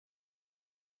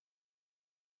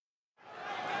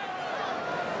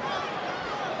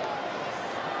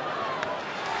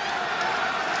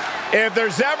If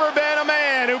there's ever been a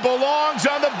man who belongs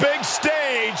on the big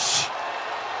stage,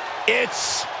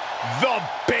 it's the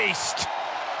Beast.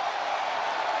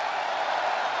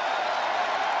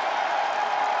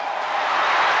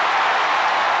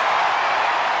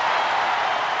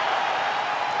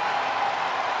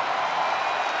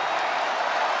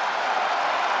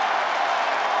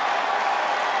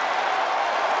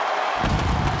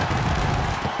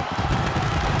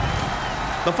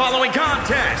 The following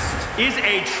contest is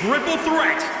a triple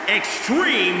threat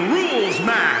Extreme Rules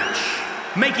match.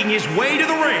 Making his way to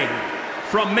the ring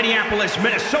from Minneapolis,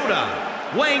 Minnesota,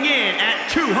 weighing in at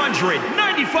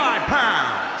 295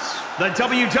 pounds, the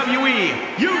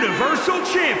WWE Universal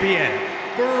Champion,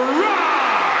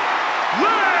 Brock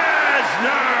Lesnar.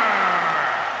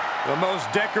 The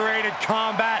most decorated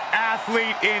combat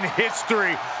athlete in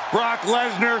history. Brock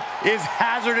Lesnar is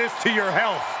hazardous to your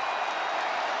health.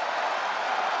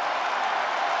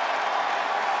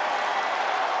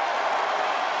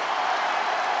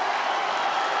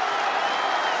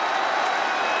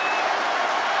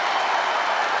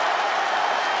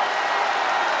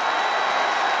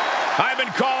 I've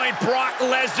been calling Brock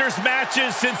Lesnar's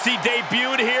matches since he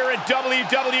debuted here at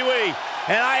WWE,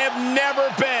 and I have never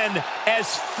been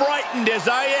as frightened as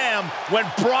I am when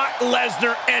Brock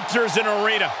Lesnar enters an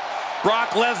arena.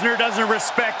 Brock Lesnar doesn't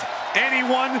respect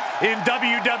anyone in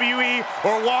WWE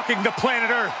or walking the planet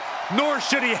Earth, nor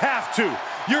should he have to.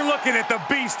 You're looking at the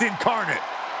Beast incarnate.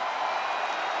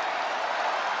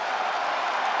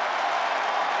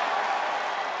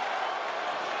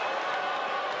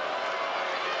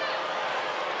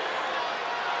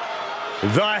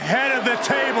 The head of the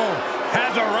table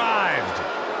has arrived.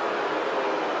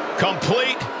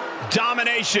 Complete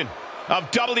domination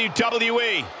of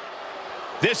WWE.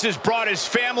 This has brought his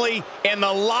family and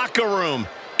the locker room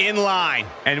in line.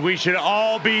 And we should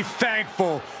all be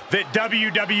thankful that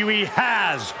WWE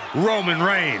has Roman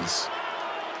Reigns.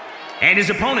 And his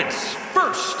opponents,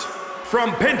 first,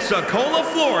 from Pensacola,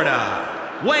 Florida,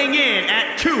 weighing in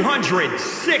at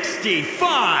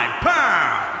 265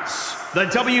 pounds, the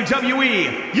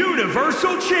WWE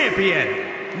Universal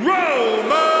Champion, Roman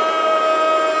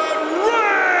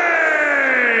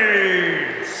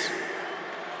Reigns!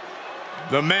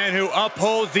 The man who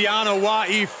upholds the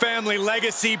Anoa'i family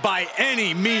legacy by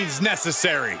any means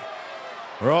necessary.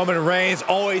 Roman Reigns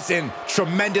always in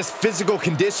tremendous physical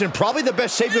condition, probably the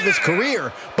best shape of his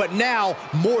career, but now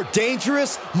more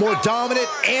dangerous, more dominant,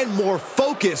 and more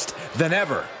focused than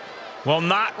ever. Will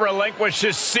not relinquish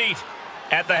his seat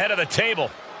at the head of the table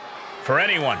for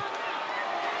anyone.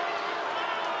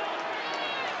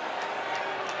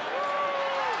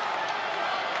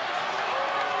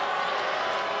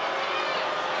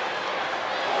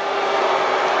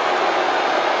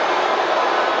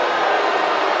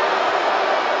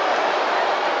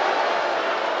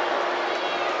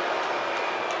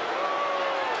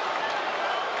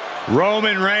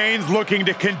 Roman Reigns looking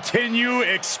to continue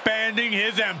expanding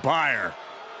his empire.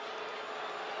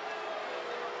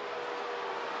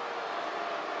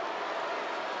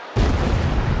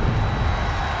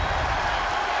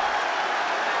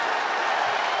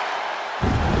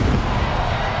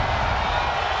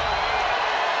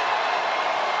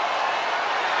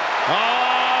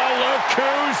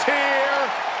 Who's here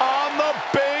on the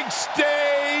big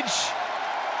stage?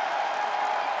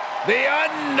 The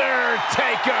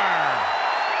Undertaker.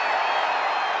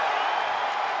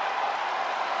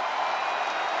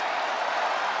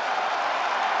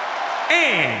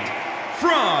 And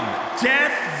from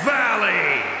Death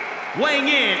Valley, weighing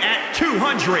in at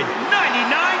 299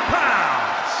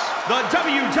 pounds, the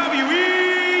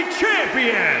WWE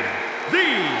Champion, the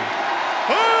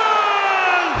Undertaker!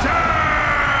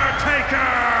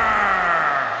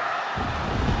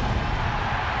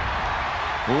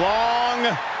 Long,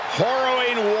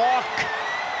 harrowing walk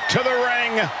to the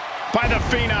ring by the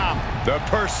Phenom. The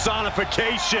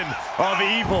personification of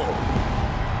evil.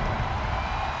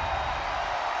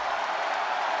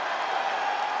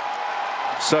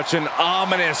 Such an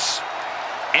ominous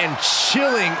and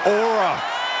chilling aura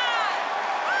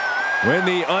when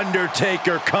the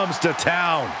Undertaker comes to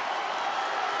town.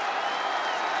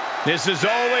 This is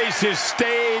always his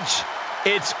stage.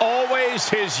 It's always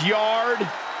his yard.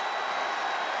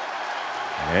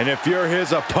 And if you're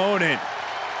his opponent,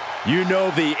 you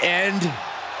know the end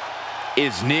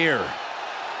is near.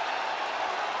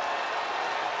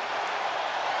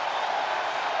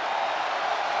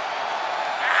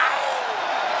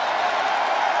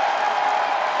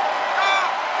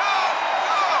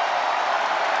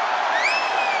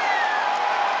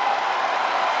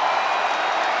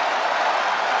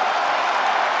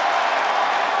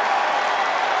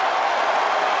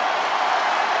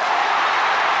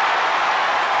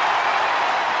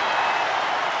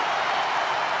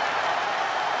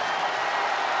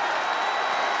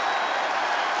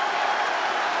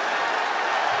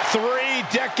 3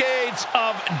 decades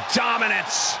of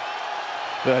dominance.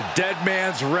 The dead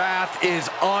man's wrath is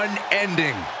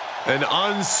unending. An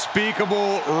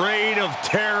unspeakable reign of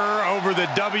terror over the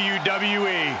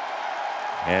WWE.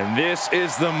 And this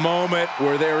is the moment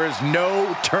where there is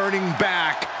no turning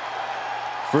back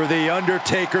for the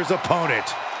Undertaker's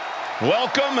opponent.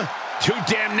 Welcome to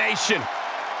Damnation.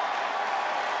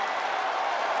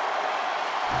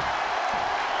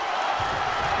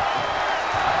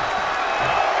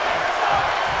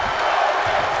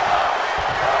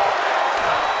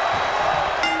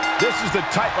 This is the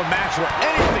type of match where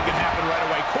anything can happen right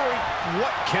away. Corey,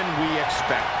 what can we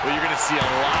expect? Well, you're going to see a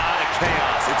lot of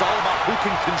chaos. It's all about who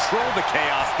can control the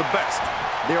chaos the best.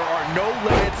 There are no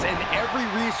limits, and every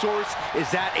resource is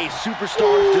at a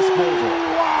superstar's disposal.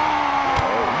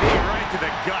 Wow! Knee right to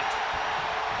the gut.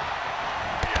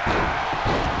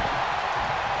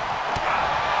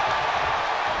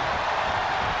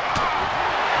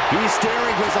 He's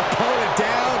staring his opponent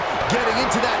down, getting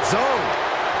into that zone.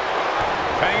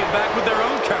 Hanging back with their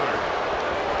own counter.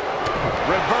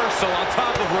 Reversal on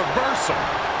top of reversal.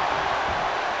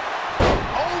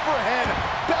 Overhead,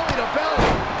 belly to belly.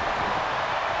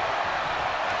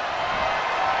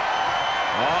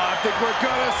 Oh, I think we're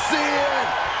gonna see it.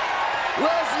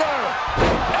 Lesnar,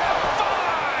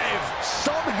 F5!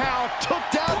 Somehow took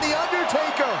down the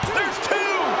Undertaker. There's 2!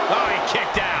 Oh, he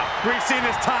kicked out. We've seen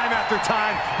this time after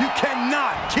time. You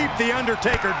cannot keep the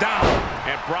Undertaker down.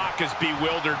 And Brock is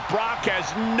bewildered. Brock has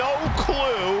no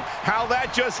clue how that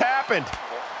just happened.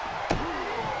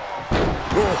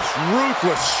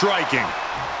 Ruthless striking.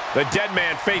 The dead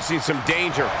man facing some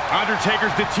danger.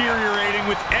 Undertaker's deteriorating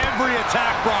with every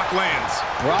attack Brock lands.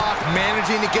 Brock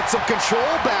managing to get some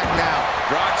control back now.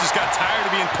 Brock just got tired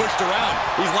of being pushed around.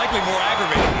 He's likely more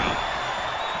aggravated now.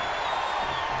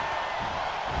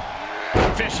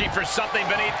 Fishing for something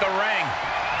beneath the ring.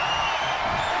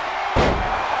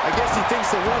 I guess he thinks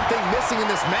the one thing missing in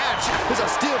this match is a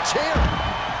steel chair.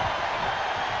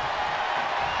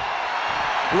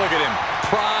 Look at him.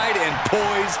 Pride and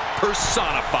poise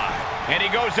personified. And he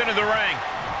goes into the ring.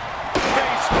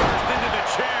 Face first into the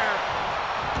chair.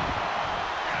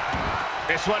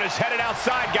 This one is headed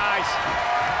outside, guys.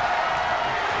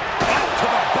 Up to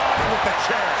the body with the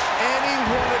chair. Any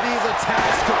one of these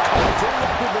attacks could cause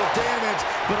irreparable damage,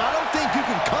 but I don't think you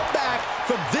can come back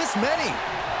from this many.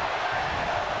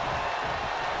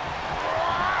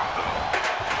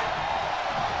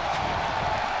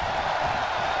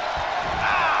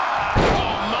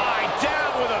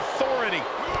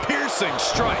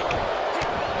 Strike.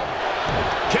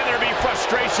 Can there be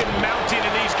frustration mounting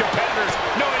in these competitors,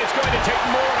 knowing it's going to take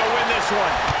more to win this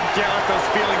one? You can't let those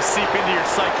feelings seep into your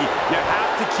psyche. You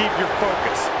have to keep your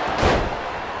focus.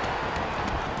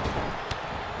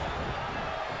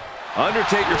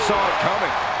 Undertaker saw it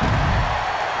coming.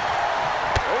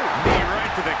 Oh, knee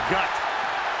right to the gut.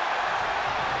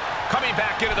 Coming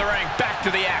back into the ring, back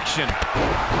to the action.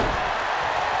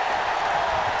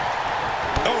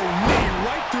 Oh, knee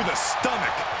right through the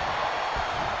stomach.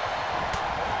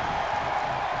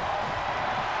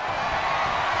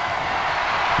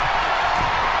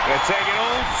 Gonna take it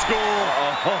old school.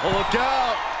 Oh, look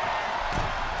out.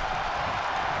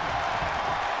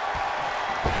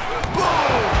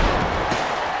 Boom!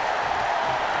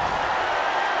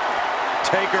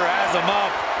 Taker has him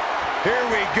up. Here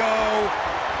we go.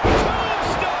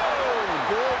 Tombstone!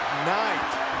 Good night.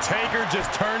 Taker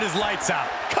just turned his lights out.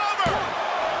 Cover!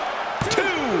 2!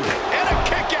 And a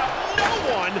kick out. No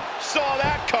one saw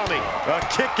that coming. A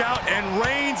kick out, and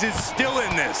Reigns is still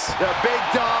in this. The big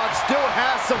dog still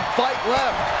has some fight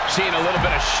left. Seeing a little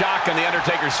bit of shock on the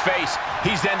Undertaker's face.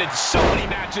 He's ended so many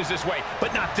matches this way,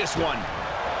 but not this one.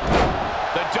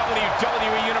 The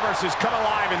WWE Universe has come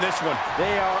alive in this one.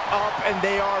 They are up and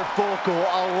they are vocal.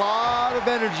 A lot of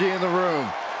energy in the room.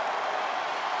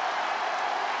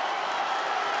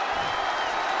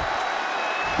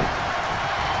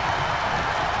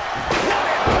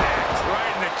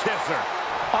 Right in the kisser.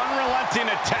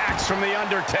 Unrelenting attacks from the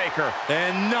Undertaker.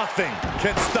 And nothing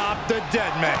can stop the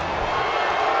dead man.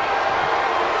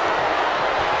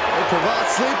 The Cravat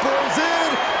Sleeper is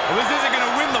in. Well, this isn't going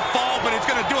to win the fall, but it's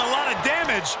going to do a lot of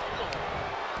damage.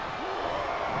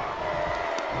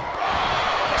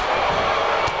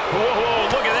 Whoa,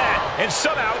 look at that. And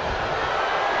somehow...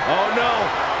 Oh, no.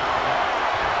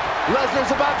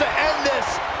 Lesnar's about to end this.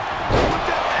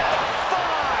 F5!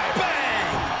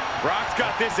 Bang! Brock's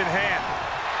got this in hand.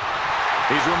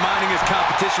 He's reminding his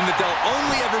competition that they'll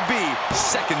only ever be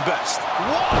second best.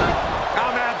 What?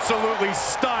 I'm absolutely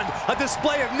stunned. A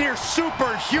display of near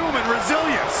superhuman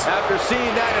resilience. After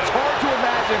seeing that, it's hard to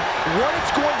imagine what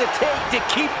it's going to take to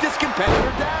keep this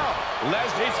competitor down.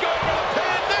 Lesnar's going for the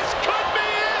pin. This could be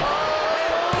it.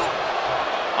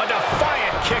 A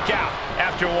defiant kick out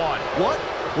after one. What?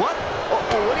 What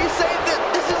do you say?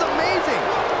 This is amazing.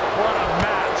 What a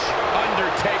match.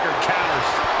 Undertaker counters.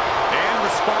 And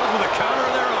responds with a counter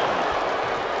of their own.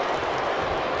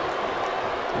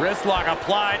 Wrist lock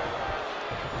applied.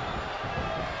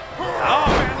 Oh,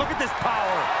 man, look at this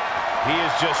power. He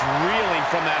is just reeling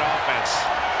from that offense.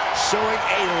 Showing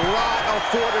a lot of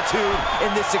fortitude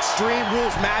in this Extreme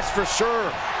Rules match for sure,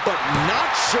 but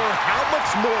not sure how much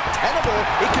more tenable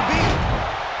it could be.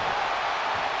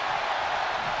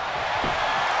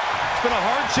 It's been a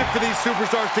hardship for these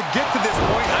superstars to get to this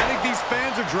point. I think these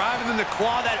fans are driving them to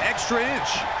claw that extra inch.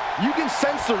 You can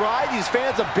sense the ride these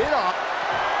fans have been on.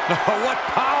 Oh, what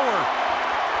power!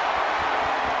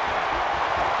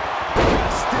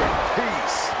 Rest in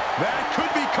peace. That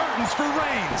could be curtains for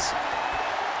Reigns.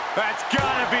 That's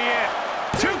gotta be it.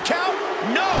 2 count?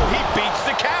 No, he beats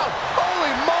the count.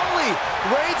 Holy moly!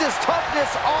 Reigns'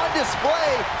 toughness on display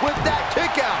with that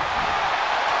kick out.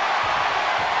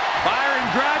 Byron,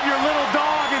 grab your little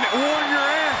dog and warn your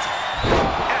aunt.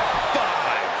 F5.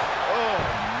 Oh,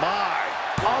 my.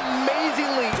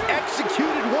 Amazingly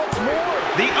executed once more.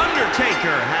 The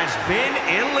Undertaker has been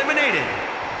eliminated.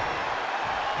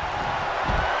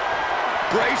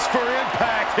 Brace for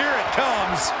impact. Here it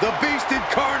comes. The Beast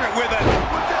Incarnate with an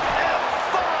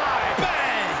F5.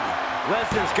 Bang!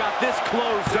 Lesnar's got this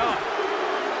closed up.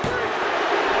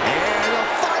 And a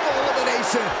final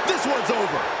elimination. This one's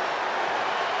over.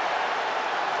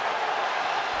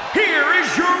 Here is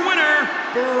your winner,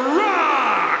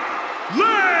 Brock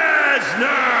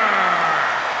Lesnar.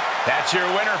 That's your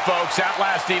winner, folks,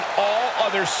 outlasting all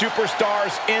other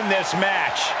superstars in this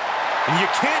match. And you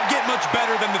can't get much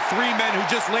better than the 3 men who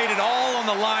just laid it all on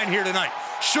the line here tonight.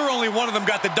 Sure, only one of them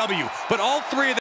got the W, but all 3 of them